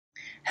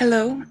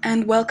Hello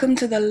and welcome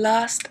to the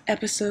last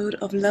episode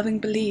of Loving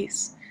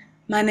Belize.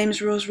 My name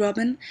is Rose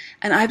Robin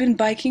and I've been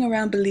biking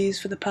around Belize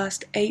for the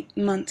past 8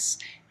 months,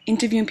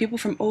 interviewing people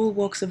from all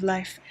walks of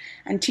life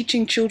and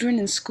teaching children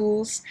in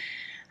schools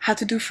how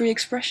to do free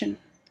expression.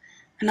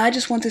 And I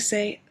just want to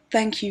say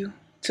thank you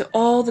to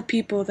all the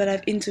people that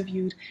I've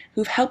interviewed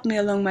who've helped me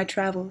along my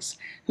travels,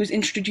 who's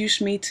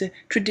introduced me to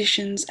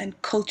traditions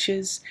and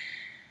cultures.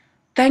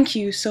 Thank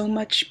you so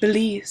much,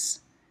 Belize.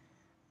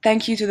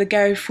 Thank you to the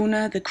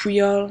Garifona, the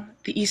Creole,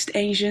 the East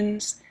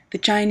Asians, the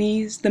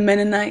Chinese, the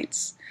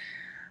Mennonites,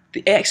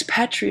 the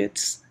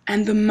expatriates,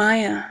 and the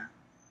Maya.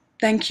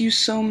 Thank you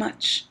so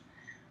much.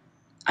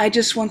 I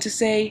just want to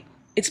say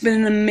it's been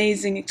an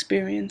amazing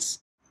experience.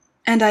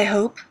 And I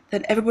hope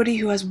that everybody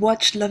who has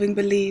watched Loving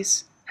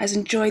Belize has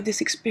enjoyed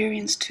this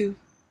experience too.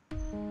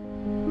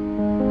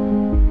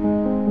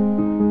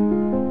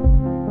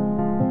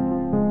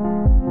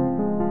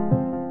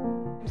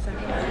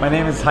 My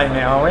name is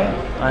Jaime Awe.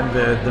 I'm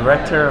the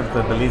director of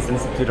the Belize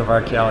Institute of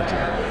Archeology.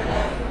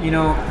 You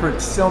know, for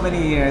so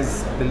many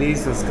years,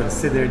 Belize was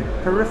considered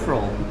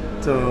peripheral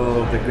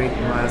to the Great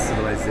Maya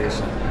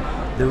civilization.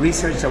 The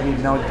research that we've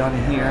now done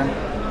here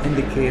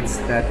indicates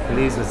that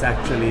Belize was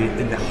actually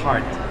in the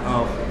heart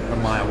of the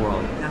Maya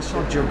world.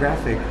 National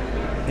Geographic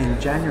in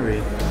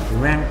January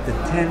ranked the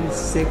 10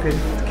 sacred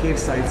cave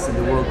sites in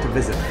the world to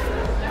visit.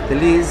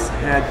 Belize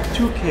had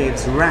 2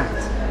 caves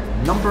ranked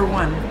number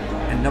 1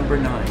 and number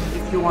 9.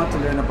 If you want to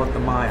learn about the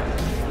Maya,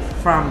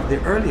 from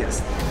the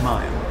earliest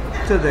Maya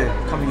to the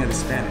coming of the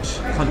Spanish,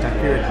 contact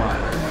period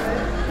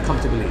Maya, come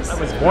to Belize.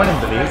 I was born in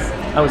Belize.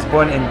 I was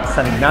born in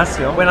San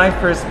Ignacio. When I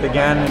first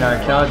began in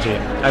archaeology,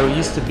 I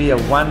used to be a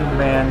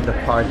one-man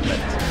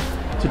department.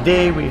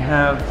 Today we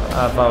have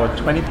about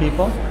 20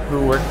 people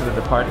who work for the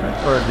department,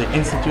 or the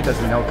institute as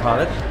we now call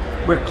it.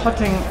 We're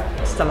cutting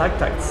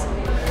stalactites,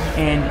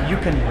 and you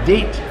can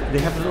date, they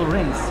have little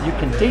rings, you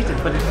can date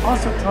it, but it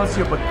also tells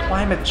you about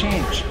climate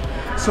change.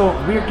 So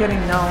we're getting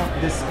now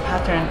this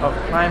pattern of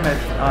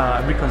climate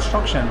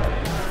reconstruction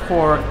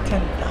for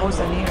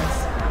 10,000 years.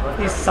 At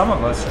least some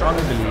of us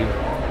strongly believe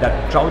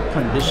that drought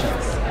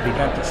conditions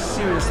began to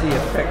seriously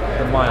affect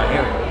the Maya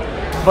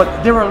area.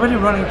 But they were already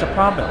running into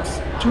problems.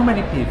 Too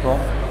many people,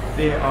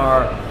 they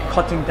are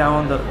cutting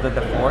down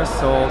the forest,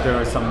 so there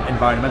is some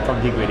environmental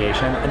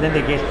degradation, and then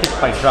they get hit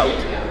by drought.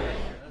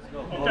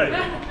 Okay.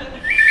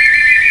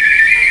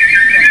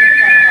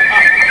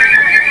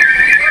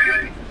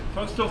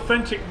 Most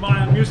authentic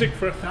Mayan music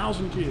for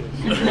 1,000 years.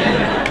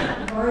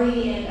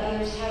 Murray and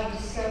others have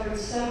discovered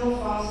several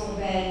fossil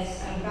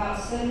beds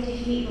about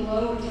 70 feet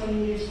below or 20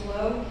 meters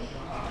below.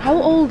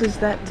 How old is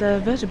that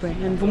vertebrae,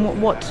 and from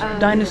what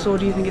dinosaur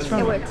do you think it's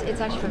from? It's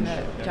actually from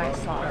a giant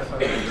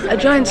sloth. A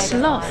giant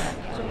sloth?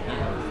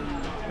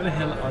 What the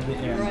hell are they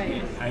in?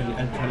 Right.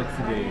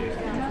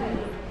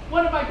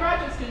 One of my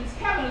graduate students,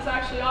 Kevin, is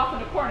actually off in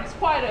the corner. He's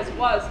quiet as it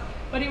was,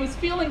 but he was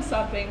feeling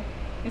something.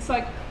 It's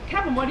like,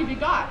 Kevin, what have you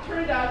got?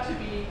 Turned out to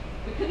be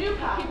the canoe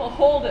paddle. People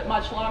hold it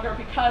much longer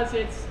because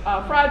it's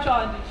fragile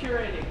and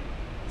deteriorating.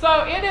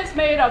 So it is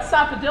made of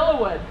sapodilla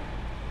wood,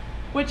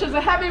 which is a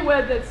heavy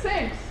wood that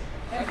sinks.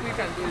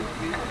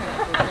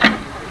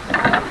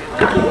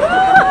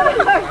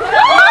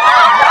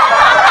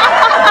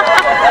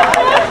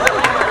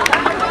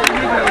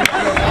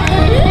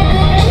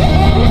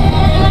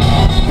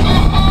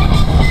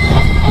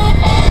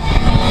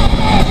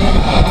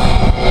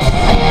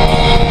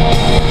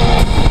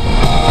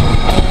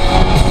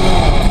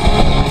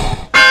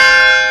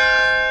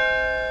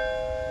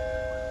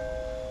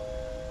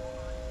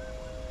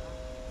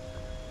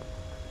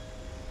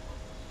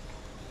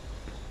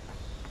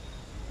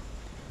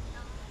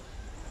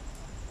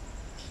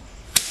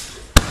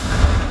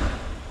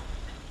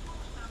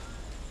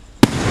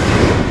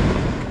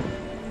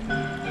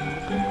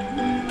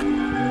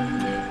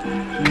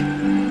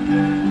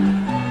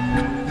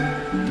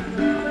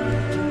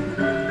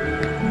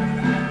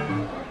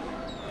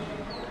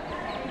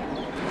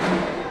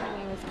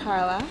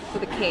 For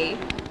the cave,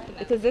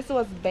 because this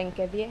was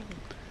Benque Viejo,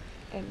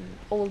 an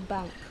old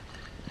bank,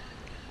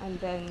 and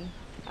then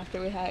after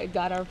we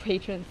got our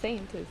patron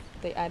saint,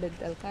 they added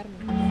El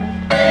Carmen.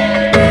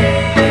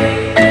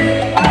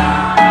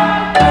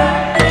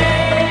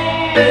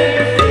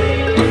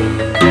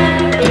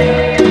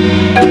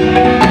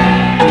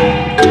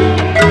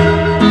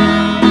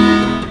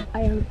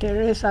 I am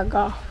Teresa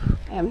Goff.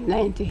 I am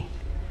 90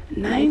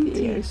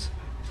 years,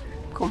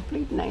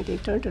 complete 90,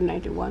 turned to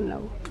 91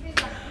 now.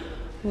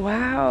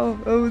 Wow,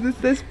 oh,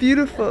 that's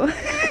beautiful.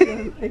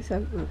 It's a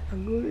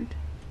good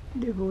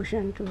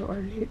devotion to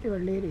Our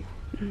Lady.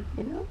 You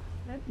know,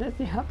 that's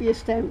the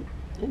happiest time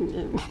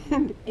in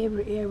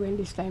every year when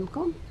this time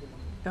comes.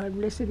 Our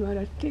Blessed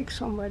Mother takes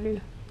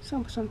somebody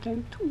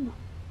sometime too.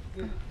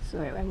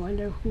 So I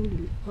wonder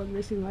who Our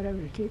Blessed Mother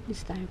will take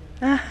this time.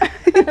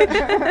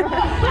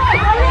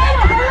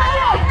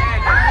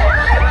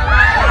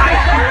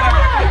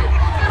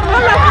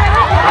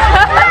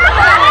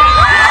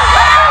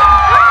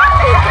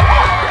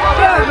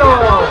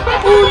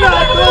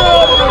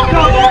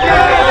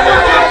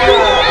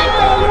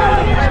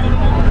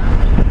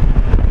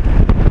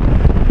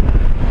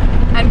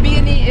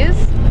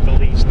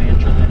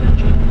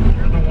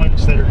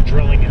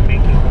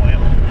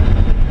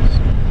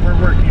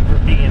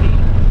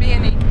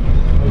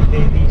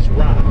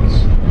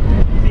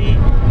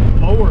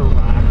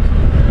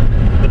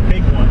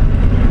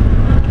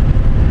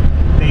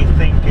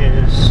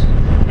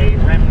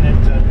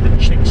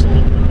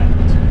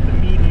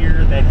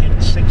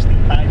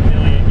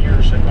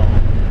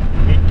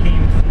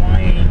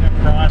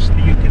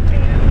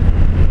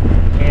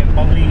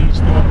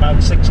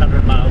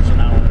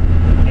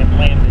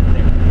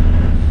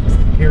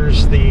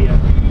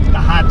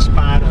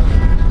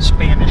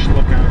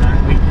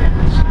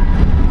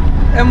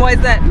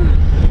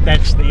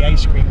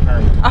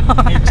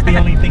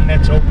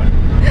 open.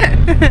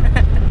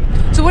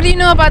 So what do you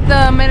know about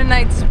the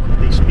Mennonites?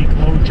 They speak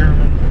Low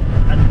German,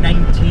 a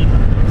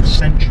 19th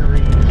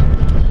century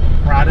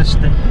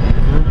Protestant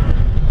group,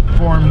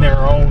 formed their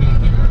own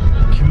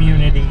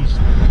communities.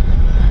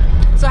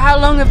 So how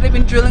long have they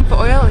been drilling for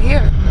oil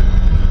here?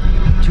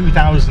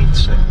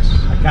 2006,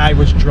 a guy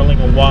was drilling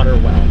a water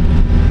well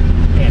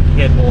and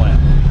hit oil.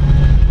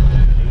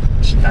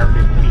 They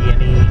started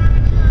B&E,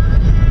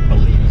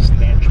 Belize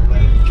Natural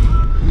Energy.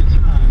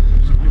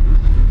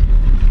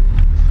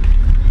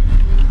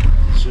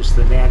 It's just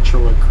the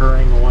natural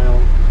occurring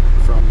oil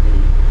from the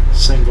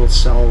single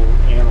cell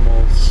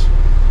animals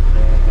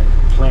and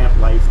plant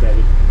life that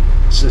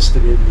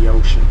existed in the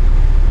ocean,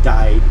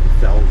 died,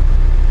 fell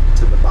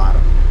to the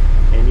bottom.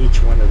 And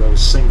each one of those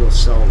single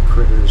cell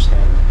critters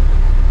had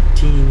a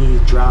teeny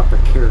drop of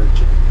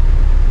keratin.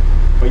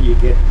 But you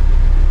get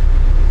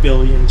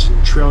billions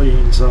and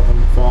trillions of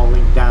them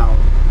falling down.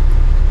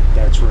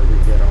 That's where we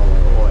get all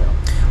our oil.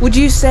 Would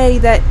you say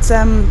that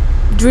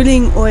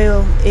drilling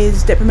oil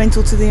is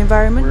detrimental to the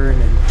environment? We're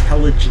an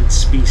intelligent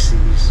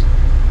species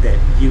that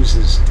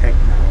uses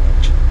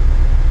technology.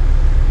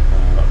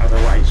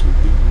 Otherwise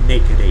we'd be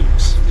naked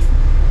apes.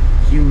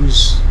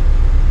 Use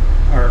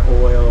our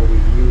oil, we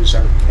use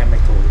our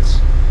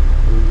chemicals,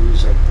 we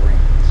use our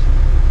brains.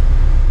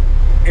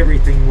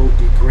 Everything will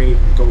degrade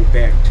and go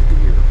back to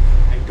the earth.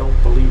 I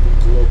don't believe in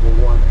global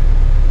warming.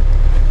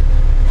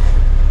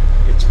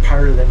 It's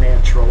part of the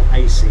natural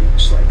ice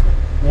age cycle.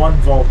 One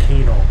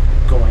volcano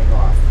going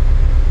off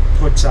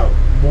puts out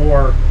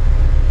more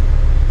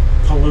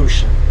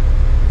pollution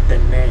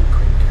than man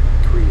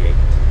can create.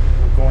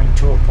 We're going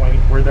to a point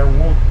where there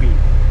won't be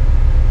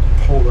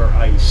polar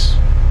ice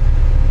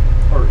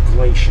or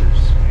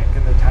glaciers. Back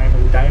in the time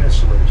of the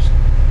dinosaurs,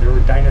 there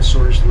were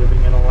dinosaurs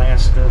living in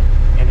Alaska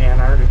and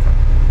Antarctica.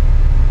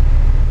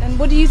 And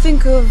what do you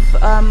think of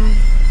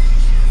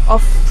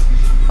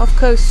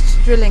off-coast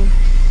drilling?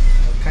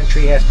 The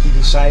country has to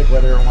decide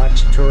whether it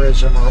wants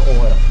tourism or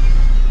oil.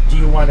 Do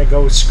you want to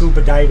go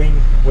scuba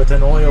diving with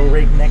an oil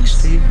rig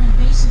next to you?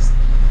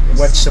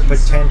 What's the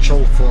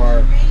potential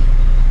for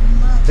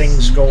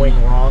things going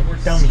wrong? We're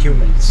dumb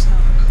humans.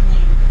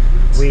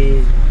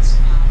 We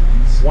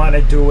want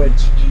to do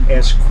it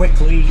as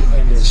quickly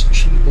and as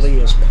cheaply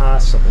as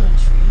possible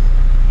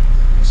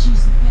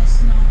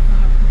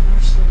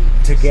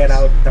to get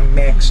out the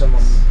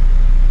maximum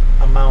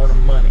amount of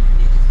money.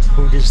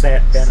 Who does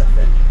that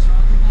benefit?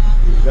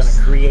 You're going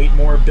to create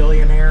more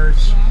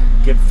billionaires,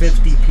 give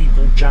 50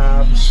 people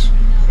jobs,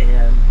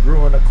 and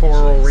ruin a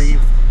coral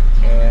reef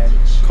and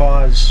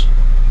cause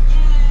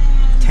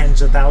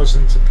tens of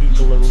thousands of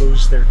people to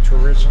lose their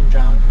tourism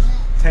jobs.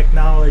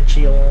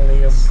 Technology will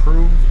only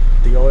improve.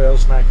 The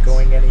oil's not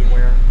going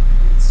anywhere.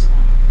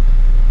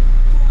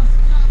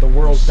 The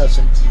world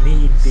doesn't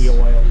need the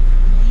oil.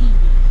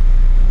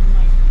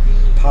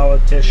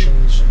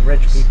 Politicians and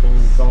rich people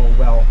go,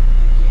 well,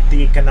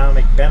 the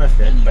economic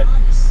benefit, but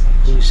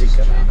whose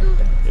economic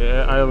benefit?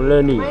 Yeah, I'm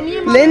Lenny.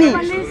 Lenny,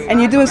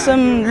 and you're doing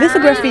some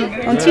lithography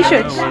on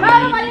t-shirts.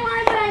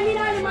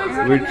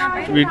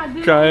 We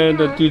try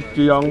to teach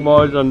the young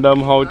boys and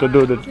them how to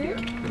do the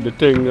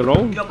thing, you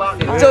know.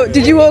 So,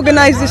 did you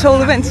organize this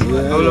whole event?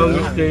 How long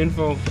you staying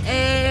for?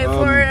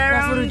 For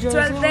around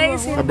 12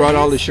 days. I brought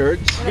all the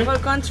shirts The whole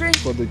country.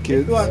 for the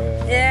kids.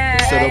 Yeah.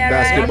 Set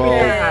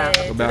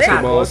up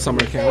basketball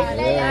summer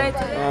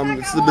camp.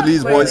 It's the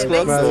Belize Boys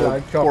Club,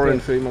 the poor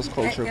and famous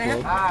culture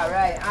club.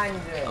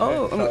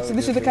 Oh, so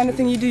this is the kind of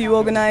thing you do? You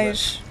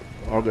organize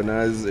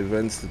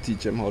events to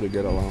teach them how to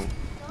get along.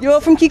 You're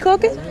all from Caye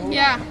Caulker?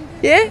 Yeah.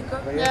 Yeah?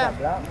 Yeah.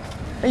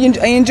 Are you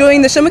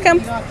enjoying the summer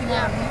camp? Yeah.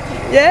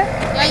 Yeah?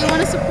 Yeah, you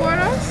want to support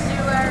us?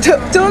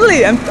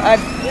 Totally.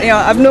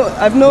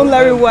 I've known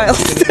Larry Wild.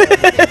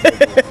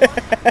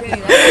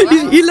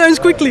 he learns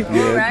quickly.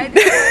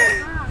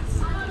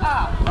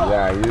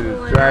 Yeah,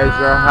 you try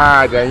so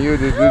hard and you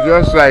do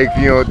just like,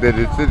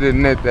 to the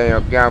net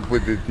and you can't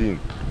put it in.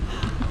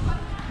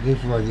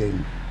 This was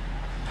in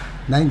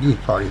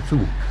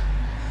 1942,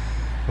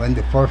 when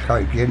the first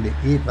hurricane, the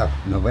 8th of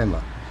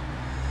November.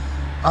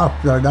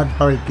 After that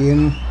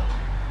hurricane,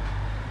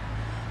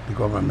 the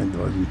government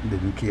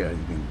didn't care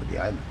anything for the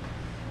island.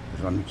 It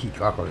was on the Caye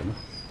Caulker,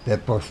 They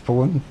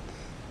postponed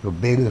to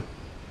build,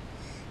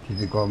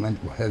 the government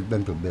helped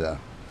them to build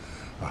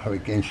a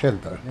hurricane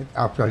shelter.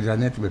 After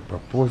Janet, we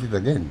proposed it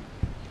again.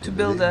 To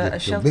build a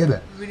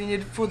shelter? Really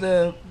needed for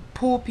the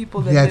poor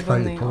people that live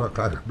on the... Yes, for the poor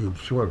class, I'm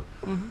sure.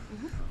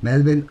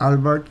 Melvin,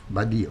 Albert,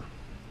 Badio.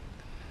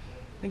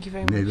 Thank you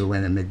very much. Maybe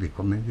when I make the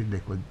community, they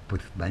could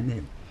put my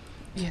name.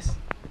 Yes,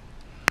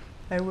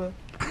 I will.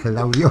 I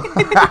love you.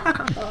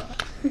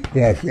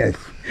 Yes, yes.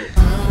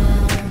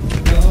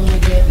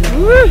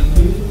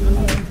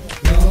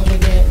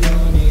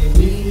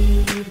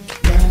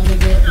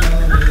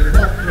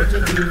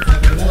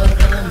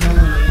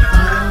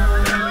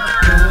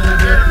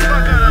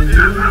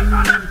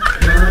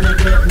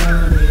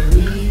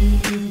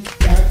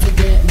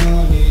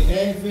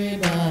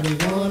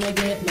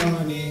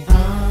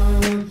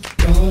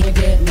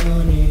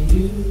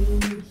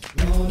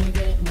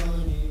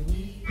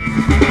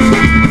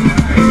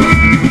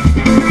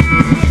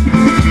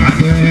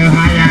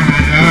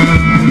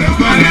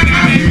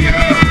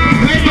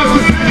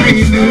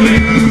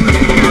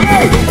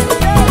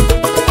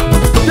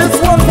 This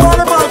one part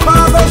of my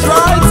father's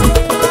rights.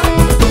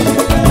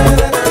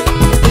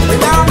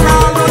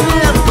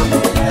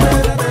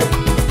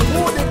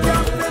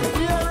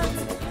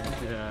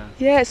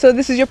 Yeah, so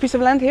this is your piece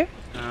of land here?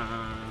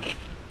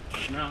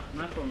 No,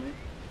 not for me.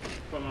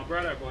 For my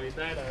brother, but he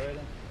died already.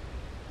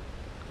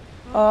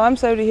 Oh, I'm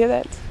sorry to hear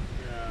that.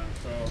 Yeah,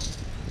 so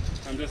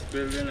I'm just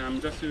building,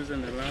 I'm just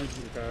using the land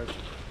because,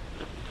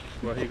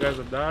 well, he got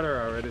a daughter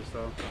already,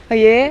 so Oh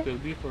yeah? it will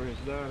be for his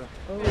daughter.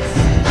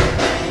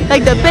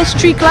 Like the best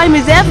tree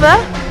climbers ever.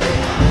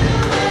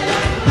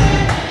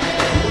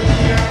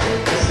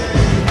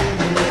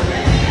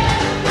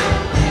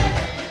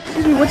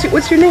 Excuse me,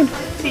 what's your name?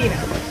 Tina.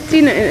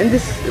 Tina, and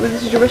this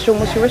is your restaurant.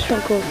 What's your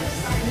restaurant called?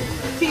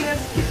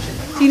 Tina's Kitchen.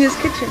 Tina's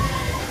Kitchen.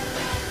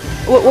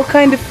 What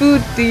kind of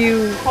food do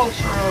you?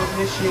 Cultural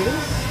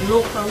dishes,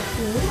 local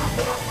food.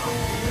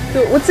 So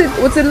what's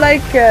it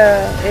like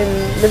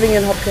in living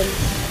in Hopkins?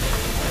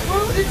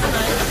 Well, it's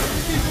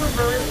nice. People are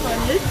very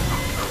friendly.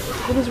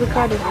 What is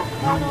Ricardo? No,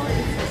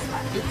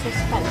 it's a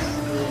spice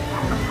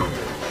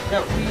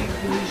that we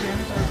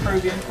Belizeans or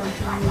Caribbean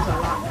countries use a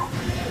lot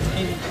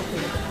in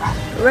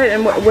cooking. Right,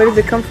 and where does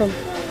it come from?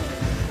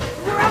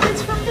 Well,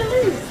 it's from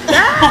Belize.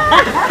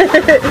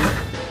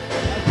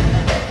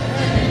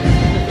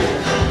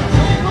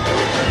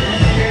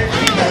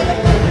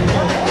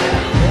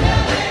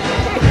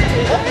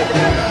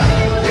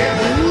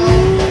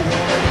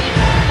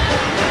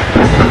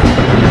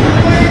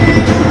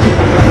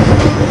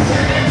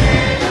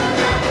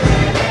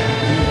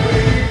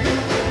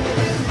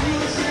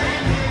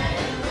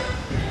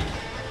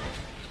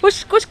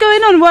 What's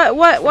going on?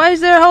 Why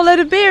is there a whole lot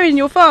of beer in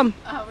your farm?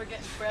 Oh, we're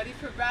getting ready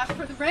for rap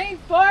for the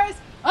rainforest.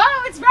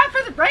 Oh, it's rap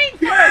for the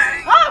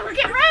rainforest. Oh, we're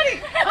getting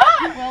ready.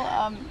 Oh.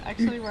 Well,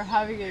 actually, we're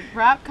having a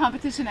rap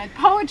competition and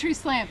poetry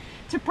slam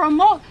to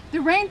promote the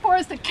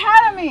Rainforest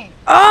Academy.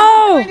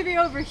 Oh! It's going to be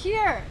over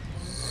here.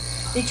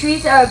 The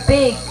trees are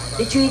big,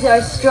 the trees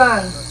are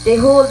strong. They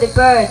hold the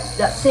birds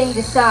that sing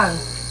the song,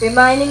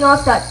 reminding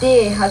us that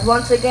day has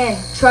once again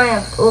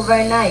triumphed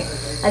overnight,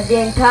 as the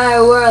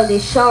entire world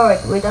is showered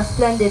with a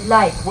splendid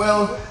light.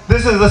 Well,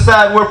 this is the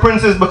side where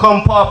princes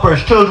become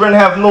paupers, children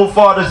have no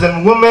fathers,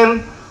 and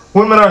women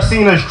are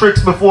seen as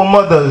tricks before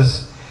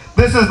mothers.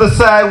 This is the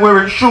side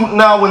where it's shoot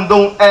now and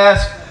don't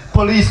ask,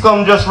 police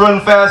come just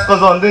run fast,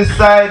 cause on this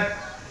side,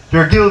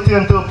 you're guilty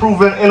until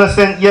proven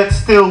innocent, yet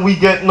still we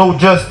get no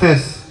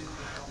justice.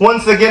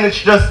 Once again, it's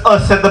just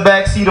us at the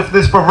backseat of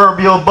this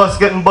proverbial bus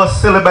getting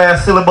bus silly by a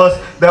syllabus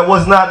that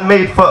was not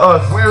made for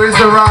us. Where is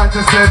the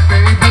righteousness,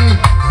 baby?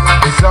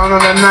 It's down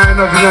on the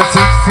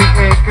 960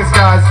 acres,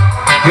 guys.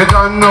 You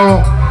don't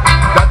know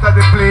that are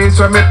the place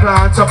where me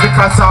plant up the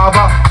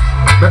cassava,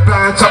 me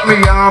plant up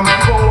me yam.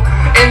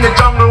 In the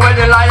jungle where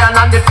the lion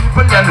and the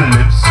people them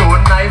live so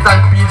nice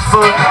and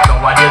peaceful.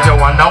 Nowadays you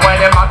wonder why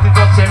them act it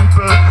so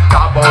simple.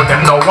 Talk about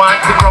them no want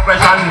the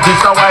progression. This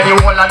is why the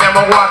whole of them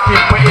are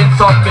walking in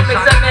submission.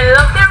 Me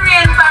love the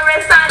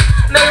rainforest and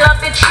me love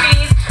the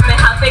trees. Me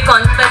have to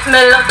confess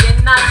me love the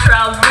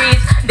natural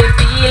breeze. The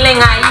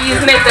feeling I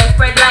ease me to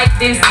spread like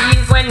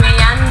disease. When me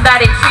under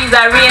the trees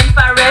a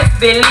rainforest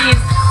Belize.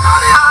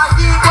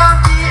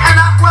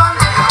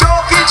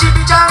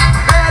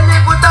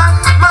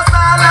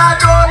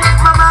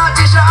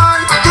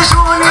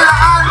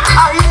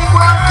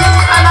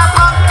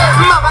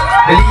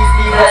 Belize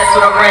be blessed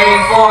with a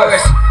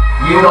rainforest.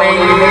 You ain't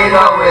even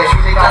know it.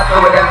 Truly got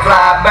through with them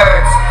fly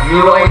birds.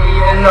 You ain't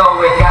even know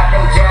it. Got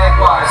them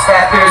jaguars,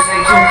 that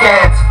piercing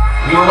toucans.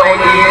 You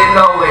ain't even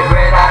know it.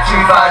 Red eye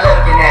tree fly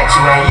looking at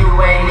you, and you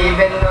ain't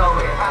even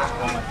know it.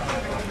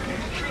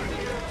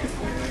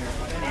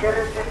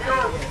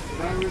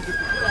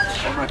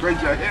 All my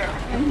friends are here.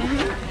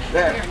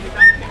 There.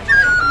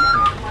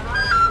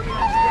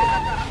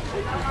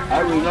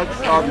 I will not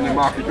starve in the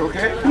market,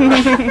 okay?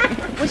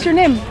 What's your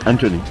name?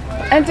 Anthony.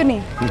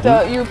 Anthony.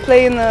 So you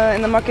play in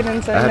the market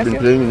in San Ignacio? I have been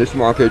playing in this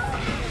market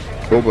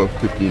over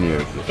 15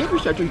 years. Every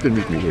Saturday you can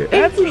meet me here.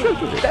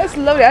 That's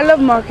lovely. I love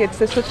markets.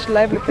 They're such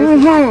lively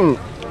places.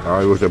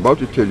 I was about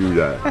to tell you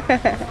that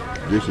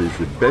this is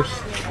the best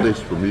place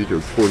for me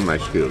to hone my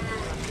skills.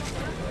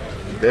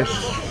 Best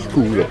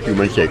school of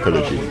human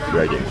psychology,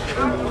 right here.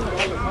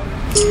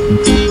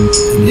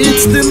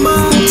 It's the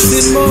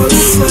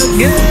Maximus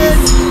again.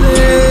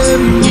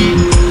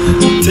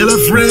 Tell a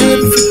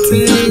friend to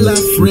tell a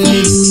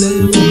friend.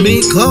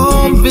 Make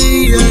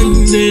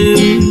convenient.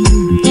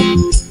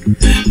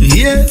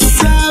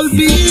 Yes, I'll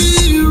be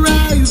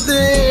right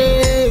there.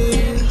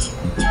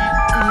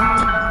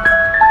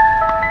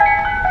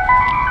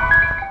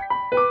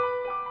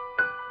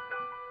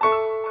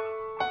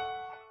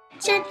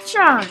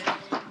 Citron,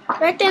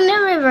 right in the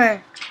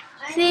river.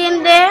 See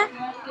him there?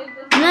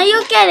 Now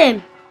you get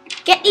him.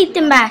 Get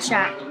eaten by a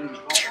shark.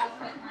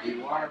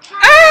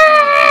 Ah!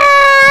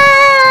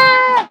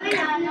 Beep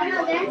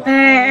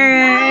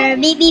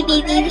beep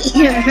beep beep.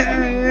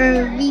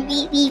 Beep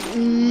beep beep.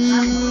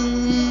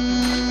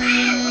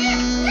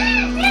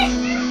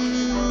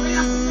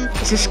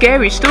 It's a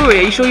scary story.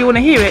 Are you sure you want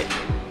to hear it?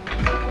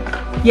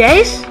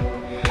 Yes?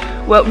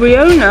 Well,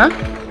 Riona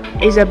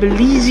is a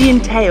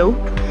Belizean tale,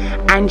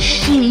 and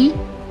she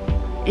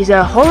is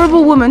a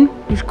horrible woman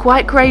who's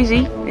quite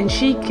crazy, and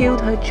she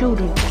killed her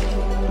children,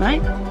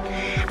 right?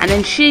 And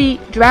then she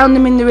drowned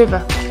them in the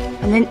river,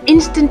 and then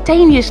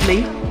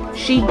instantaneously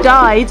she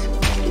died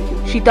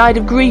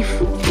of grief,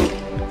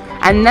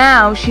 and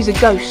now she's a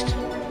ghost,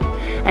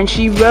 and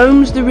she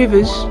roams the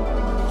rivers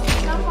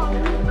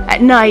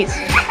at night.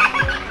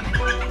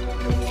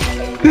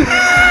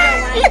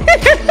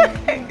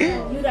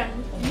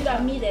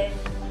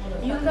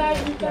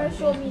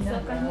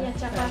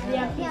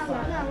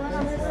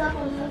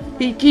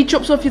 He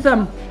chops off your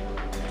thumb.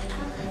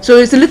 So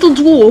it's a little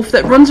dwarf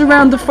that runs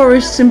around the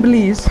forests in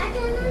Belize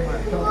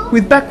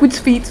with backwards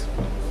feet.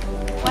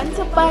 Once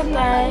upon a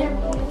time,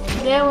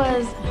 there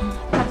was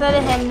Tata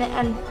the Hen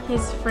and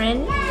his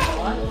friend.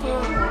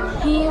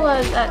 He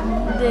was at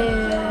the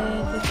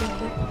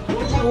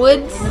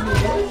woods,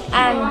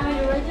 and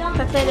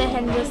Tata the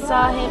Hen just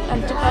saw him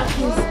and took out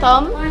his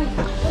thumb.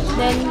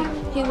 Then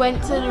he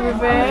went to the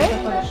river,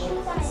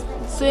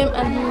 swim,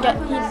 and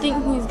he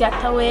think he's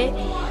got away.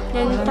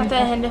 Then Tata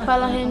the Hen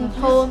follow him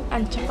home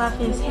and chop off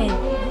his head.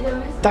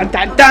 Dun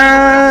dun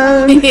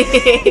dun!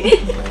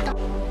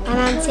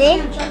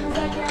 Anansi,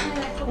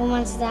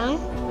 woman's down,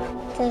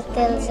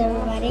 tells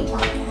everybody.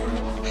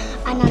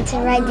 Anansi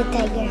ride the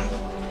tiger.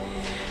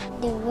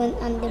 They went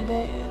on the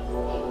boat,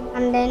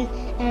 and then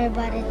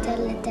everybody tell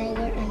the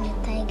tiger, and the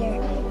tiger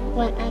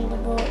went on the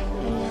boat.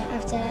 And then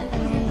after that,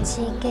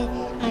 Anansi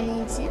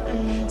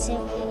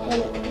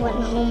went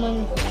home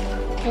and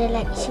felt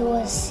like she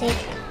was sick,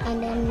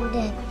 and then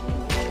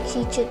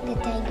she took the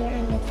tiger,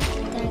 and the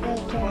tiger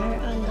threw her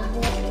on the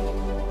boat.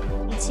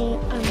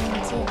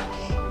 Anansi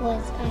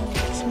was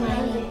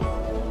smiling.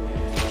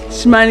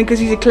 Smiling because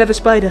he's a clever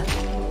spider.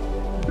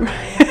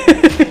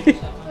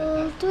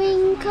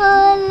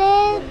 Twinkle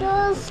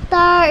little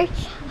star,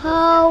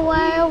 how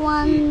I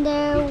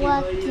wonder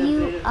what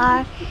you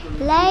are.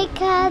 Like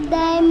a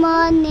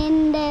diamond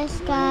in the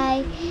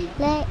sky.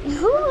 Like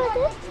who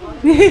is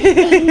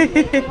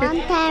this?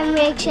 One time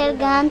Rachel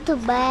gone to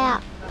buy a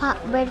pot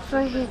bread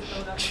for her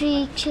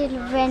 3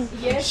 children.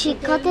 She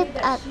cut it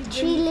at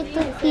 3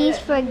 little pieces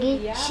for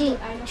each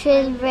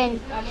children.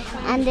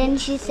 And then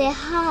she said,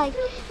 "Hi,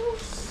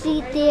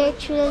 see dear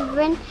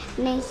children."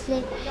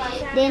 Nicely.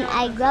 Then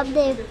I grab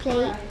their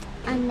plate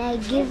and I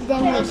give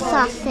them a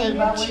sausage.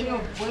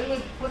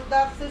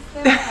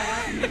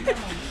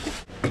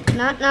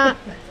 Not.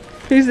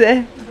 Who's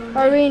there?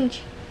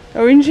 Orange.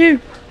 Orange who?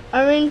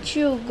 Aren't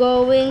you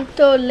going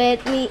to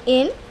let me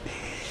in?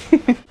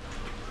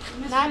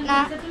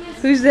 Not.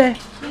 Who's there?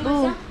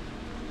 Boo.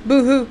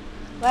 Boo hoo?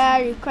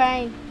 Why are you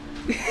crying?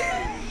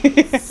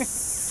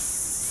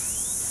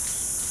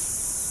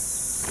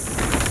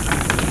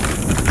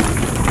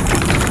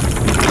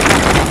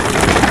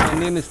 My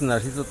name is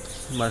Narciso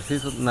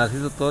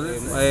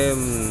Torres. I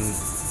am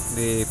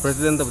the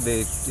president of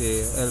the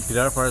El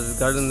Pilar Forest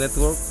Garden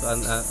Network,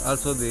 and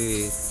also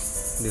the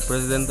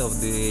president of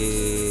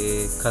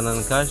the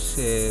Kanankash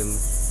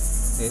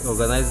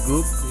organized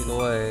group. You know,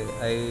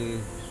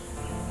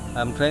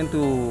 I'm trying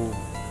to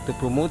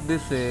promote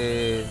this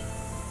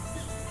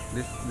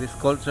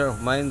culture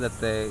of mine that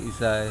is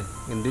a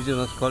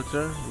indigenous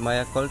culture,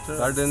 Maya culture,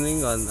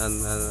 gardening and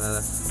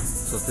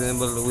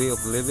sustainable way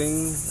of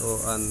living,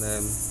 and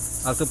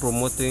also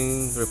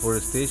promoting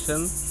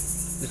reforestation.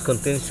 It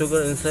contains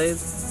sugar inside.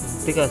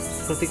 Take a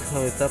top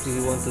if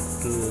you want to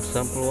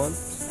sample one.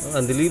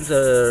 And the leaves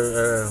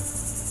are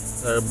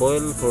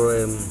boiled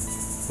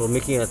for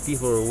making a tea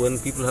for when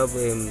people have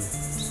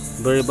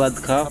very bad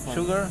cough.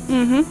 Sugar.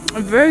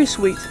 Very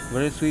sweet.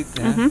 Very sweet.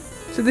 Yeah.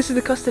 So this is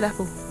the custard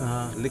apple.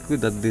 Liquid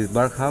that the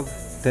bark have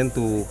tend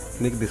to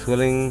make the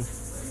swelling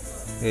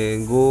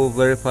go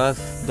very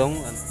fast down.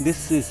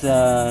 This is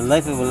a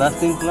life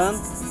everlasting plant,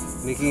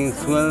 making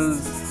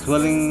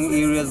swelling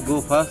areas go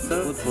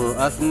faster. Good for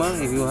asthma.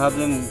 If you have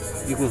them,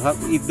 you could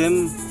eat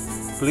them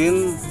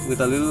plain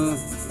with a little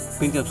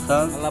pinch of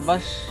salt.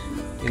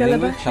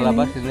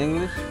 Calabash in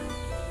English.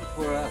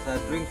 For as a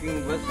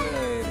drinking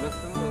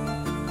vegetable.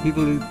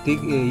 People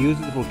use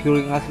it for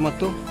curing asthma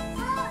too.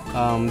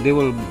 They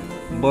will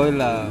boil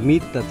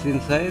meat that's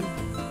inside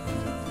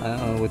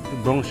with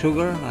brown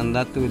sugar, and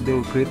that they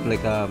will create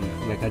like a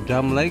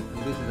jam like.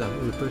 This is a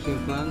refreshing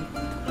plant.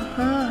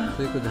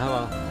 So you could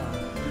have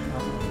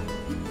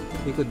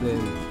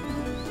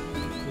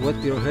wet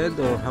your head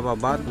or have a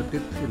bath with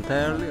it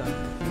entirely.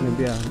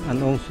 Maybe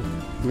an ounce,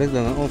 less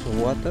than an ounce of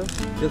water,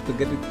 just to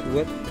get it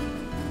wet.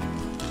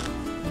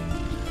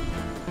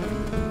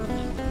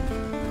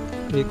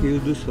 You can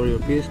use this for your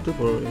face too,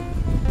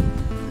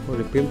 for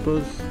the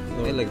pimples,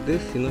 or like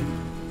this, you know.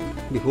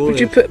 Before would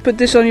you put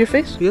this on your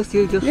face? Yes,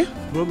 you just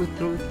rub it.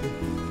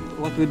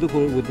 What we do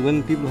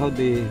when people have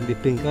the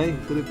pink eye,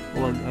 put it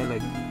over the eye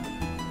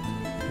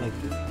like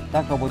this.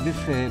 talk about this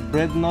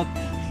bread nut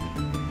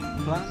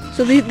plant.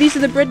 So these are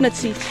the bread nut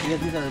seeds? Yeah,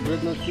 these are the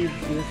bread nut seeds,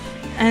 yes.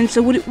 And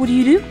so what do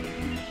you do?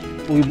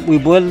 We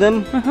boil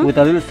them with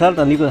a little salt,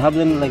 and you can have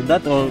them like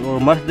that, or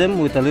mash them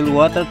with a little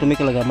water to make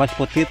it like a mashed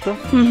potato.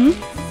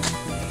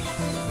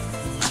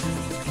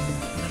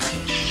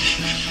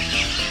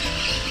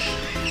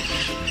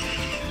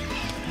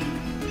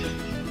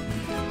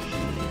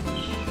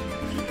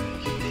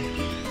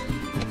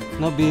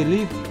 Now the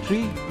leaf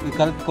tree, we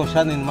call it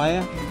koshan in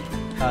Maya,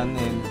 and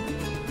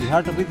the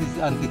heart of it is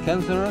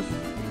anti-cancerous.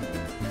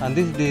 And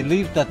this is the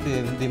leaf that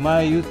the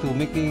Maya used to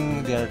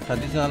making their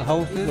traditional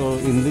houses or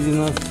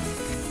indigenous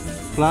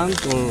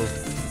plants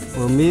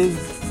or maize.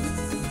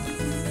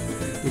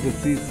 You can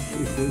see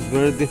it's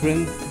very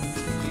different.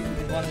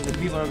 This one is the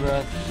beaver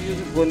grass.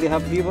 When they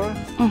have beaver,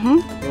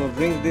 they will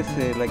drink this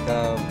like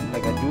a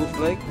juice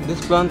like.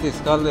 This plant is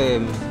called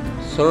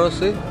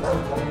sorose.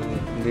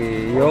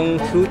 The young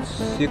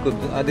shoots, you could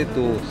add it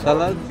to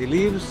salad. The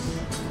leaves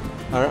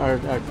are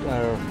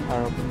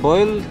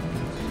boiled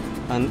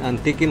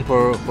and taken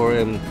for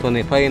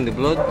tonifying the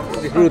blood.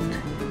 The root,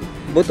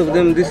 both of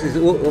them, this is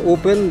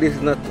open, this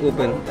is not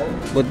open.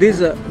 But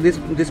this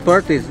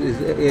part is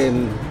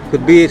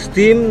could be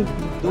steamed.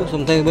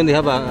 Sometimes when they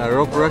have a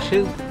rough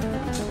rashes,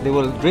 they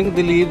will drink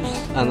the leaves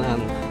and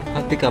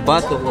take a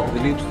bath of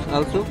the leaves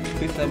also.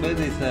 This abed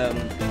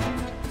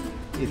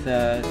is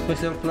a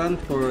special plant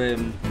for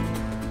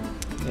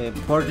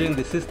purging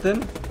the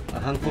system. A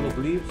handful of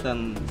leaves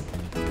and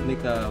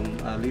make a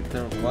liter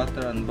of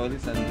water and boil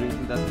it and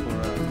drink that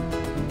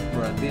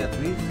for a day at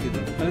least.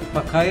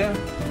 Pacaya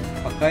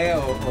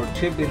or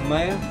chip in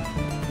Maya.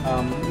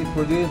 It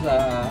produces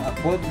a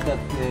pod that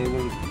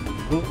will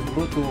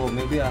grow to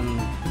maybe an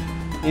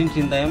inch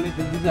in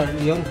diameter. These are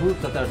young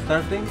fruits that are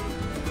starting.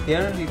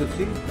 Here you can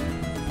see,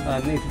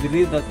 and it's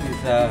believed that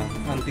it's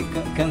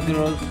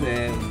anti-cancerous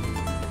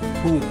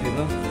food.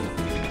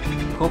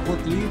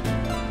 Coconut leaf.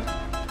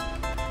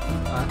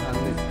 And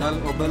it's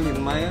called obel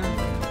in Maya,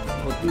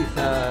 but it's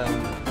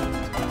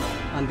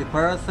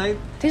anti-parasite.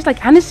 Tastes like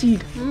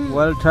aniseed.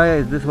 Wild chaya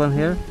is this one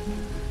here.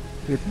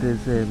 It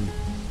is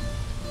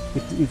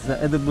it's an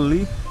edible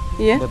leaf.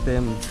 Yeah. But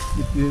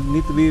you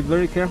need to be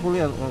very carefully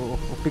of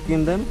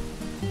picking them.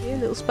 Yeah,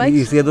 little spikes.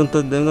 You see, don't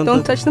touch them.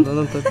 Don't touch them.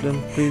 Don't touch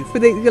them, please.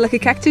 Would they like a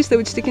cactus that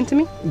would stick into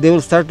me? They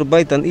will start to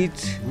bite and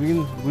eat.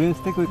 Green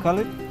stick we call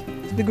it.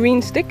 The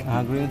green stick.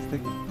 Green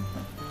stick.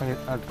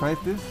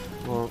 Arthritis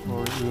or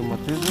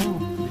rheumatism.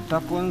 The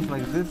top ones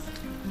like this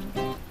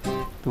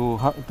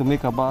to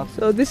make a bath.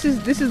 So this is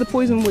the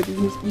poison wood.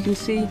 You can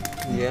see.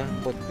 Yeah,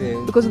 but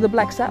because of the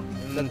black sap.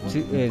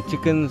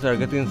 Chickens are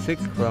getting sick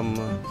from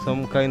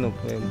some kind of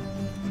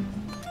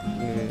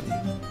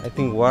I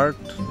think wart.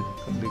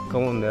 They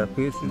come on their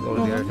faces or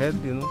their head.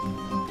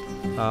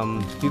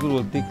 People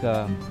will take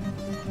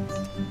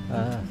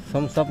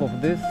some sap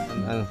of this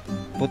and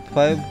put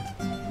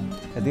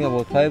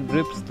about 5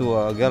 drips to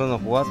a gallon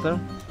of water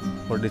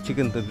for the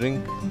chicken to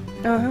drink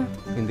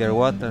in their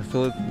water,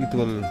 so it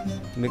will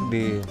make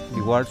the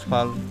warts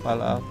fall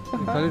out.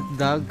 We call it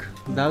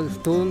dag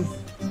stone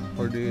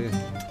for the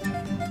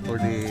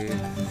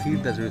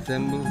seed that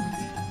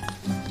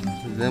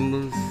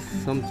resembles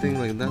something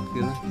like that.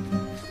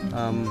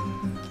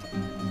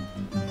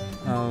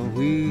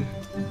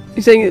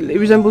 You're saying it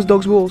resembles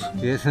dog's balls?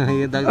 Yes,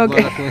 yeah, dog's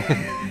balls.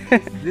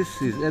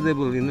 This is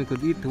edible. You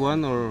could eat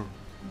one or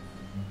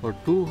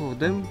 2 of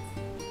them,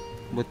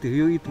 but if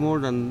you eat more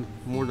than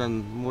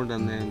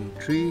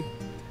 3,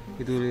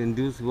 it will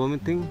induce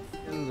vomiting.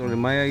 Or the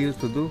Maya used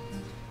to do,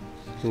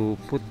 to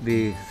put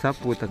the sap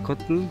with a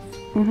cotton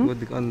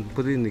and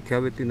put it in the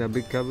cavity, in a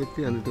big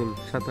cavity, and it will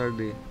shatter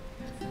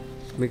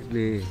make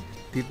the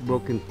teeth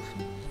broken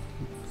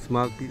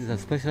small pieces. A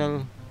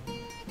special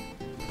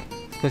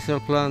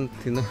plant,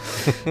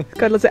 It's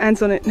got lots of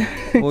ants on it.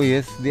 Oh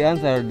yes, the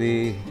ants are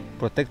the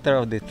protector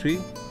of the tree.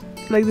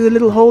 Like the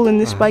little hole in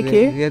this spike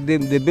here? Yeah,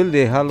 they build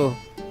a hollow.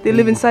 They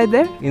live inside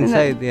there?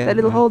 Inside, that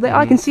little hole there? Oh,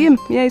 I can see him.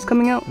 Yeah, he's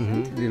coming out.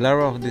 The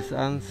larvae of these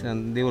ants,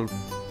 and they will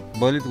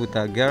boil it with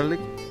a garlic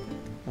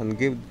and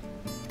give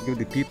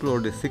the people or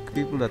the sick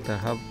people that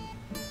have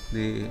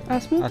the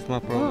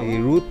asthma problem. The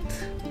root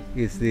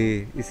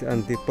is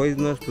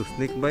anti-poisonous to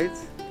snake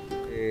bites.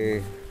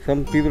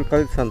 Some people call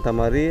it Santa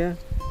Maria,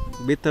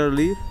 bitter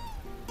leaf,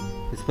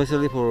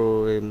 especially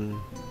for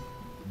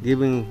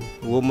giving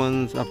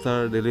women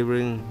after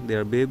delivering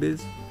their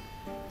babies.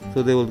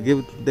 So they will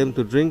give them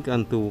to drink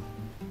and to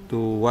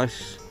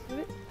wash.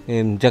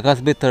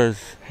 Jackass bitters,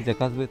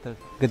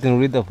 getting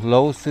rid of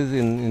losses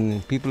in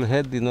people's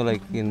head,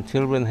 like in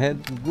children's head.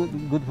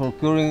 Good for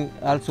curing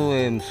also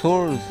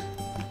sores,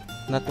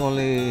 not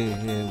only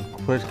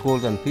fresh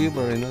cold and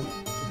fever.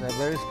 It's a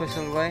very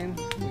special wine.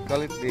 We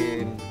call it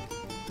the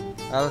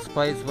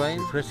allspice wine,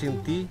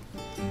 refreshing tea,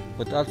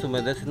 but also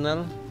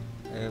medicinal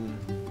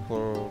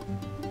for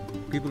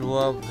people who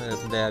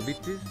have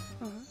diabetes.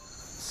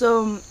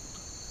 So,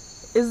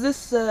 is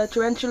this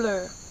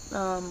tarantula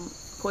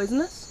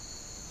poisonous?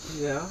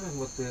 Yeah,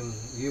 but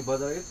you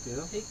bother it,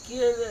 They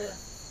kill the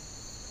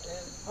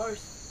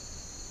horse.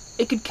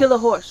 it could kill a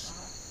horse.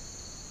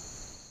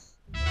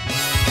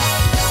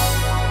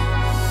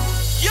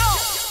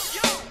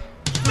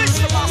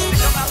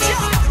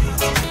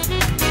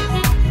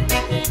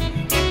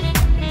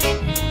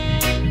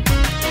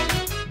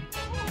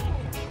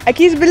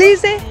 Aquí es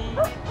Belize,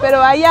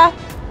 pero allá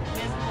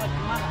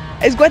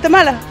es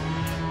Guatemala.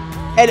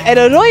 El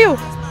arroyo.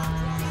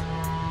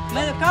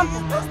 Medio campo.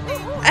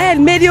 El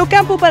medio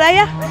campo para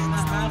allá.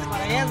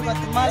 Para allá es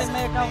Guatemala, el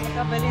medio campo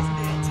acá Belize.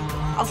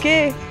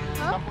 Ok.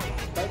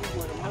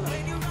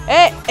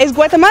 ¿Es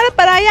Guatemala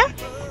para allá?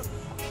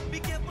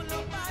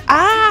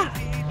 Ah,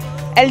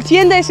 ¿el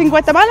tienda es en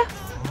Guatemala?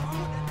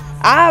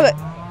 Ah,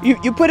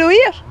 yo puedo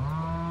ir.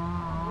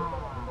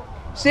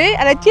 ¿Sí?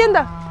 ¿A la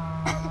tienda?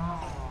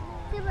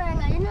 Sí, pero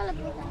en ahí no le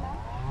preguntan nada.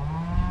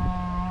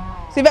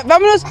 Sí,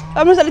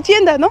 vámonos a la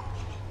tienda, ¿no?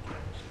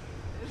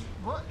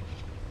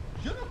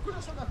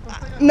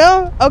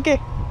 No, ok.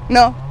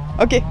 No,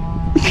 ok.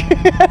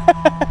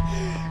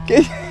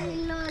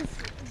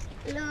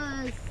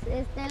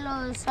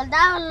 Los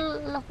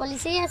soldados, los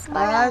policías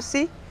van Ah,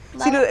 sí.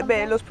 Sí,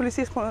 los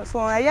policías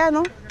son allá,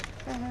 ¿no?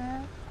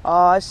 Ajá.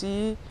 Ah,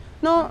 sí.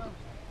 No.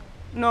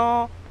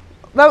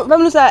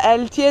 Vámonos a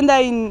la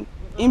tienda en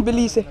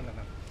Belice.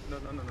 No.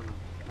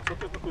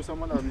 Nosotros no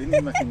cruzamos las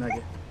líneas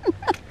imaginarias.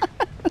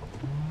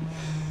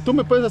 ¿Tú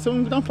me puedes hacer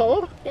un gran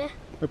favor? ¿Qué?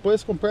 ¿Me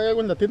puedes comprar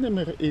algo en la tienda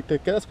y te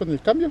quedas con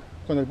el cambio,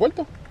 con el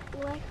vuelto?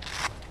 Bueno.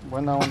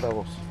 Buena onda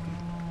vos.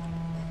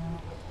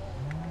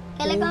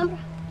 ¿Qué le compro?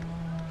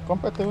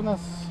 Cómprate unas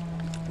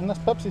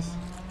Pepsis.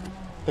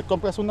 Te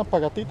compras una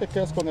para ti y te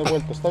quedas con el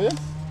vuelto, ¿está bien?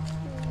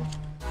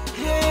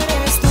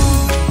 Eres tú,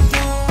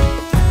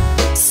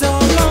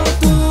 solo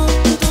tú,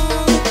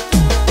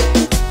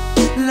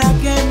 la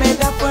que me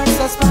da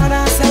fuerzas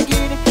para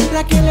seguir,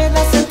 la que le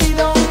da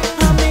sentido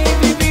a mi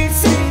vivir.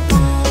 Sí, tú,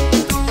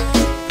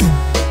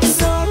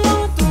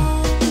 solo tú.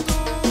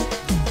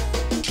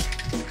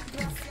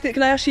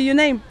 Can I ask you your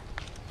name?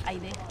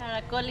 Aide.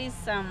 Caracol is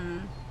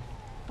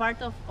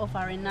part of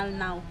Arenal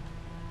now.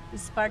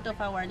 It's part of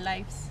our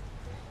lives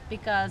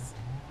because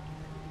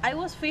I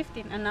was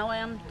 15 and now I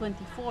am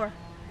 24.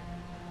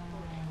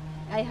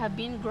 I have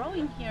been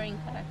growing here in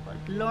Caracol,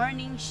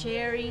 learning,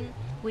 sharing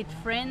with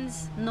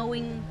friends,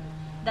 knowing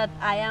that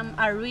I am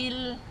a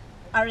real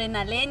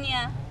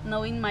Arenaleña,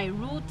 knowing my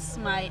roots,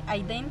 my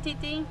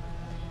identity,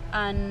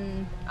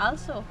 and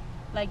also,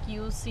 like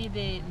you see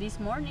this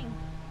morning,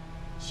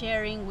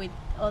 sharing with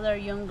other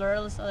young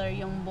girls, other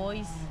young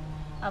boys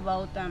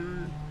about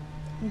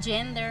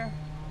gender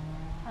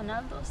and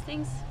all those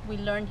things. We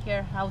learned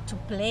here how to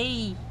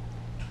play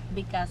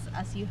because,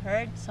 as you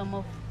heard, some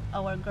of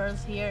our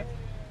girls here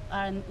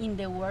are in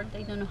the world,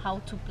 they don't know how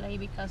to play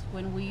because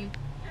when we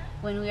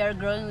are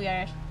growing,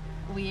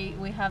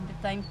 we have the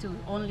time to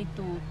only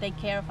to take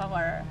care of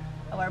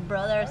our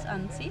brothers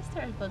and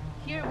sisters, but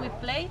here we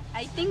play.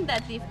 I think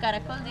that if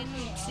Caracol didn't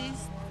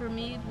exist, for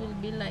me it will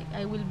be like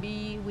I will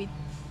be with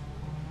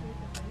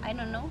I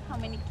don't know how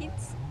many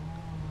kids,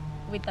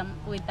 with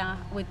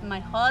my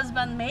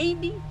husband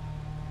maybe,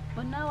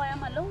 but now I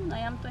am alone. I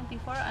am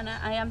 24 and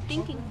I am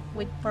thinking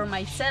for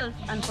myself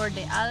and for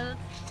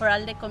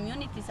all the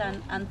communities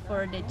and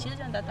for the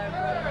children that are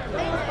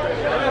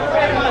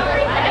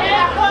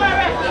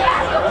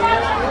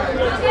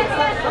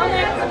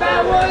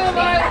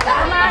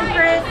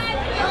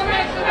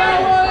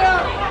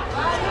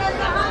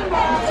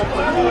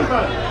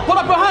Put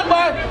up your hand,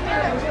 boy!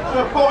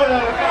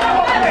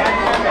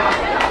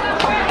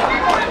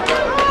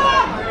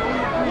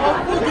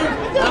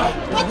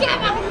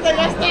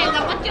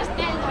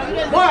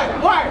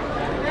 Why?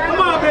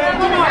 Come on, man,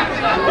 come on.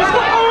 Let's go,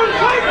 Owen,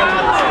 fight!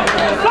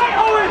 Fight,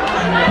 Owen!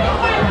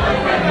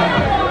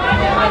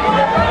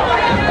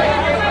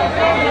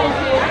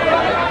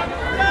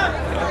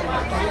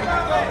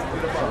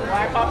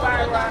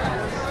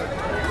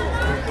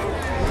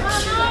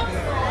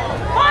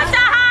 Push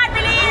the hard,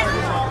 Belize!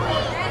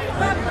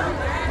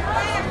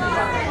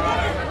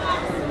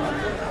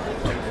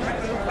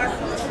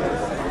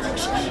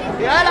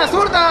 ¡Ya la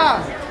zurda!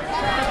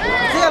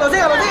 Sígalo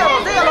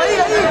ahí,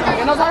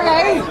 que no salga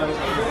ahí.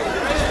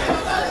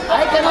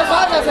 Ahí que no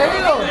salga,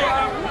 seguido.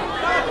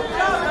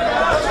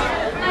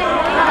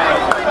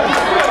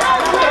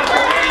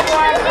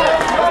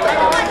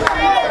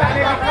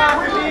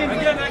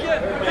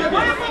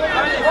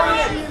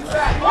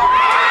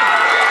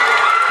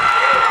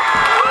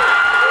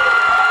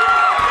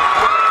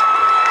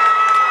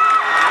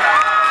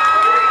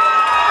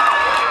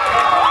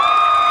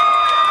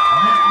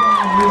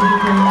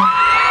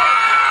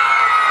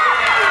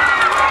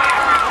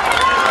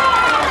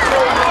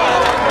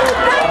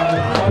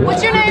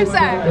 What's your name, sir?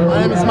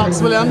 My name is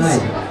Max Williams.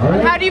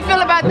 How do you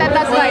feel about that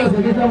last night?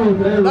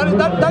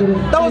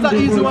 That was an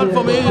easy one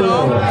for me, you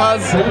know,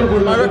 because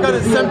my record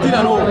is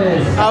 17-0.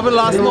 I haven't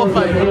lost no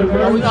fight.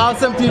 With all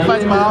 17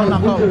 fights, my all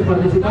knockout.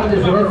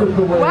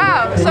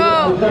 Wow,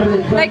 so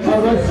like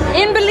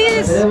in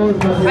Belize,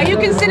 are you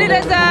considered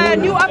as a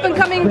new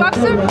up-and-coming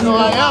boxer? No,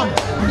 I am.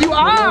 You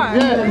are?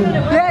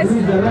 Yeah. Yes.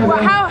 Well,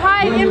 how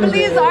high in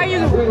Belize are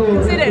you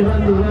considered?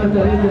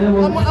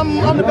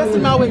 I'm the best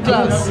in my weight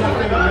class.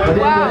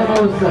 Wow.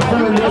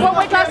 And what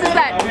weight class is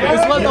that?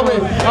 It's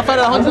welterweight. I fight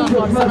at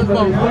 147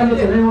 pounds.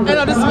 End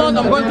of this month,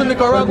 I'm going to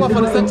Nicaragua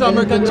for the Central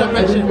American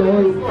Championship.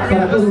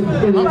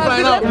 I'm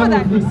flying out. Good luck for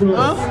that.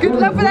 Huh? Good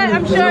luck for that.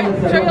 I'm sure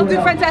you'll do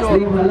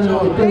fantastic.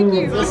 Thank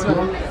you. Yes,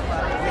 ma'am.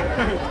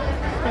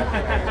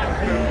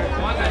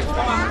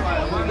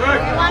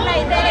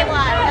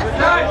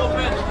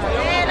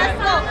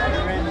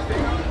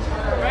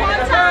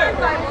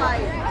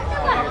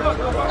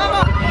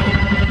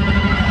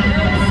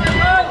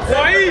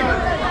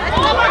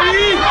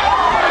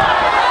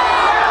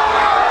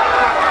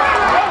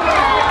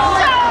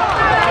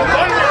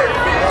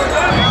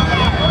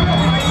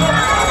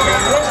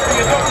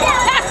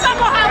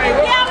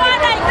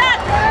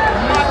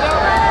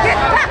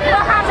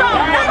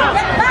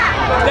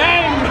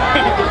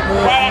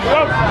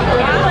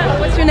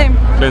 What's your name?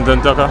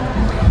 Clinton Tucker.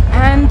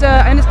 And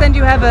I understand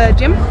you have a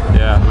gym?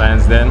 Yeah,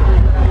 Lions Den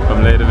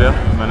from Ladyville,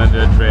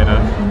 manager, trainer,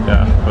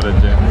 yeah, for the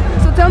gym.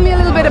 So tell me a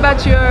little bit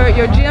about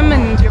your gym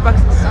and your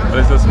boxes. Well,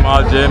 it's a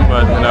small gym,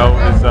 but you know,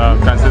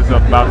 it consists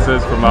of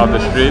boxers from out the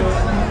streets,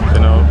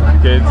 you know,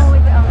 kids.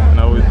 You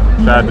know, we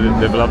try to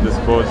develop the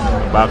sport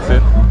of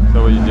boxing.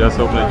 So we just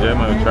open a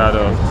gym and we try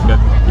to get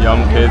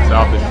young kids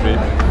off the street,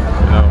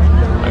 you know,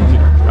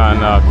 and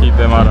keep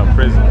them out of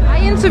prison. I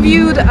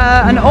interviewed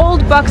an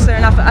old boxer,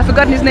 and I've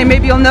forgotten his name,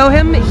 maybe you'll know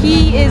him.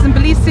 He is in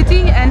Belize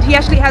City, and he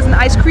actually has an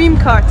ice cream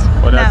cart.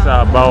 Well, that's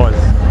Bowers.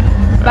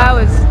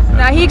 Bowers.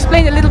 Now, he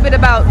explained a little bit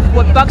about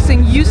what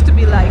boxing used to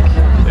be like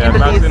in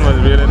Belize. Boxing was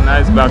really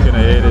nice back in the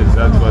 80s.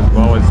 That was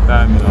Bowers'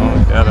 time, you know.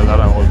 They had a lot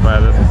of old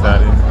fighters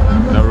beside him.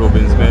 You know,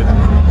 Ruben Smith,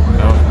 you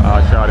know,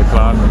 Charlie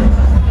Clark,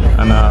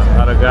 and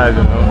other guys,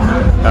 you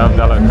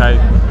know, Caye.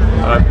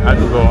 I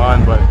could go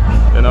on, but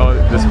you know,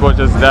 the sport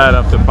just died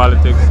after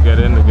politics get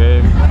in the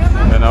game.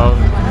 You know,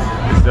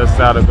 it's just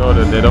sad to go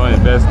that they don't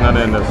invest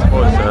nothing in the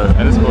sports or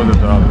any sports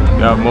at all.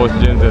 You have most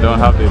gyms, they don't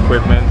have the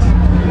equipment,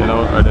 you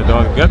know, or they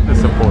don't get the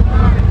support.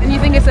 And you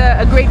think it's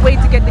a great way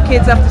to get the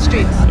kids off the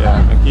streets? Yeah,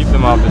 and keep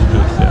them off the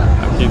streets,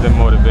 yeah, and keep them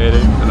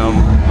motivated, you know,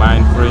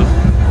 mind free,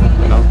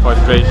 you know,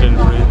 frustration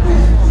free.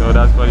 So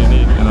that's what you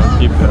need, you know,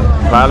 keep the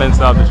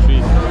violence off the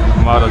street,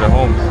 come out of the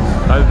homes.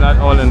 It's not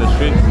all in the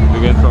streets,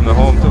 begin from the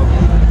home too.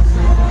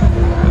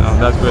 You know,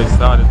 that's where it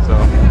started, so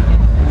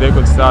if they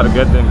could start to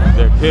get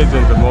their kids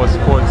into more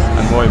sports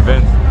and more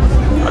events,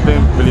 I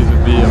think Belize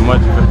would be a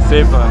much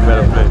safer and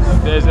better place.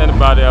 If there's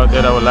anybody out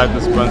there that would like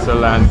to sponsor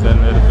Lions Den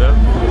Ladyville,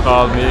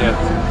 call me at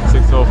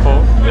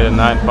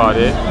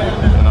 604-948,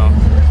 you know,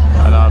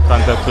 and I'll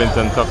contact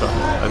Clinton Tucker,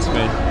 that's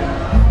me.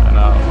 And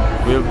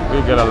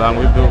we'll get along,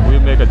 we'll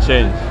make a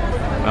change,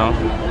 you know,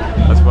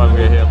 that's what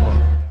we're here for.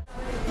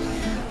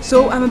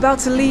 So I'm about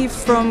to leave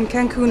from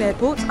Cancun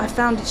Airport. I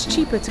found it's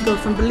cheaper to go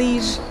from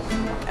Belize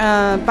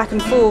back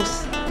and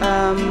forth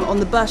on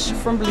the bus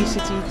from Belize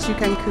City to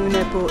Cancun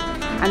Airport,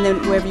 and then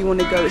wherever you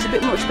want to go. It's a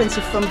bit more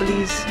expensive from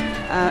Belize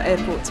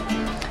Airport.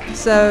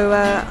 So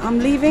I'm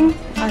leaving.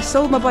 I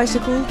sold my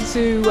bicycle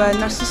to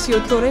Narciso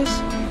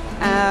Torres,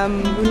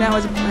 who now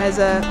has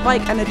a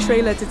bike and a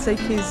trailer to take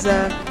his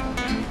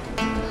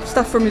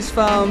stuff from his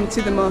farm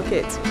to the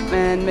market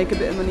and make a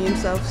bit of money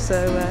himself.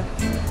 So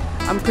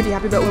I'm pretty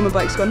happy about where my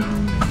bike's gone.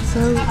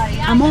 So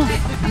I'm off,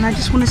 and I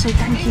just want to say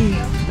thank you.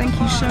 Thank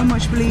you so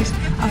much, Belize.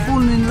 I've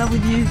fallen in love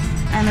with you,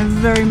 and I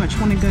very much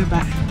want to go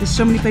back. There's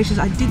so many places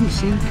I didn't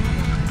see,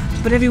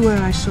 but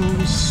everywhere I saw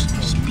was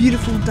just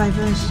beautiful,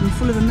 diverse, and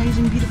full of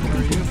amazing, beautiful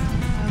people.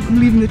 I'm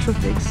leaving the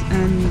tropics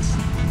and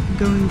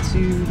going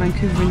to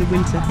Vancouver in the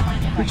winter,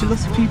 which a lot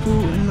of people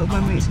and a lot of my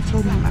mates have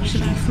told me I'm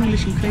absolutely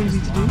foolish and crazy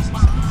to do.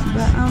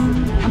 But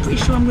I'm pretty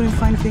sure I'm going to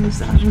find things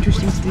that are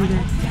interesting to do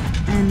there,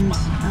 and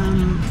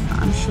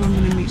I'm sure I'm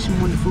going to meet some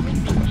wonderful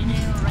people.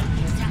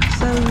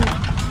 So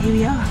here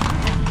we are,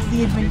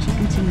 the adventure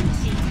continues.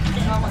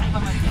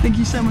 Thank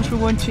you so much for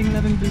watching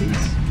Loving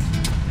Belize.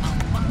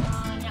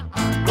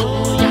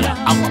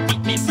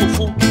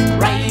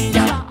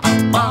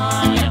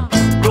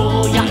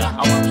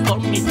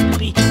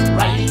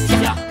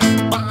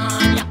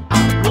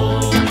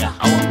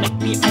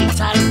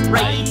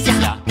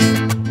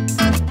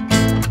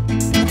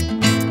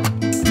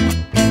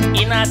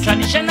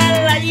 Traditional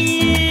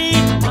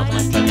life, love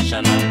my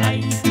traditional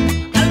life.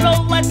 I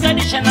love my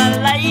traditional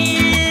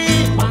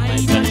life. My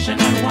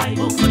traditional wife,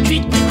 who could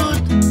treat me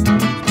good?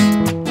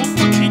 Who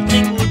could treat me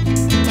good?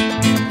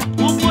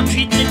 Who could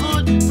treat me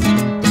good?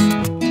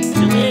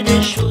 The way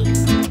they should.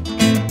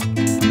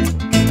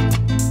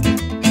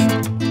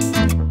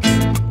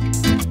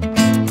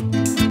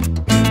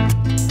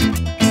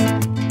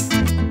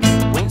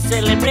 When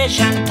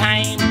celebration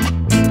time,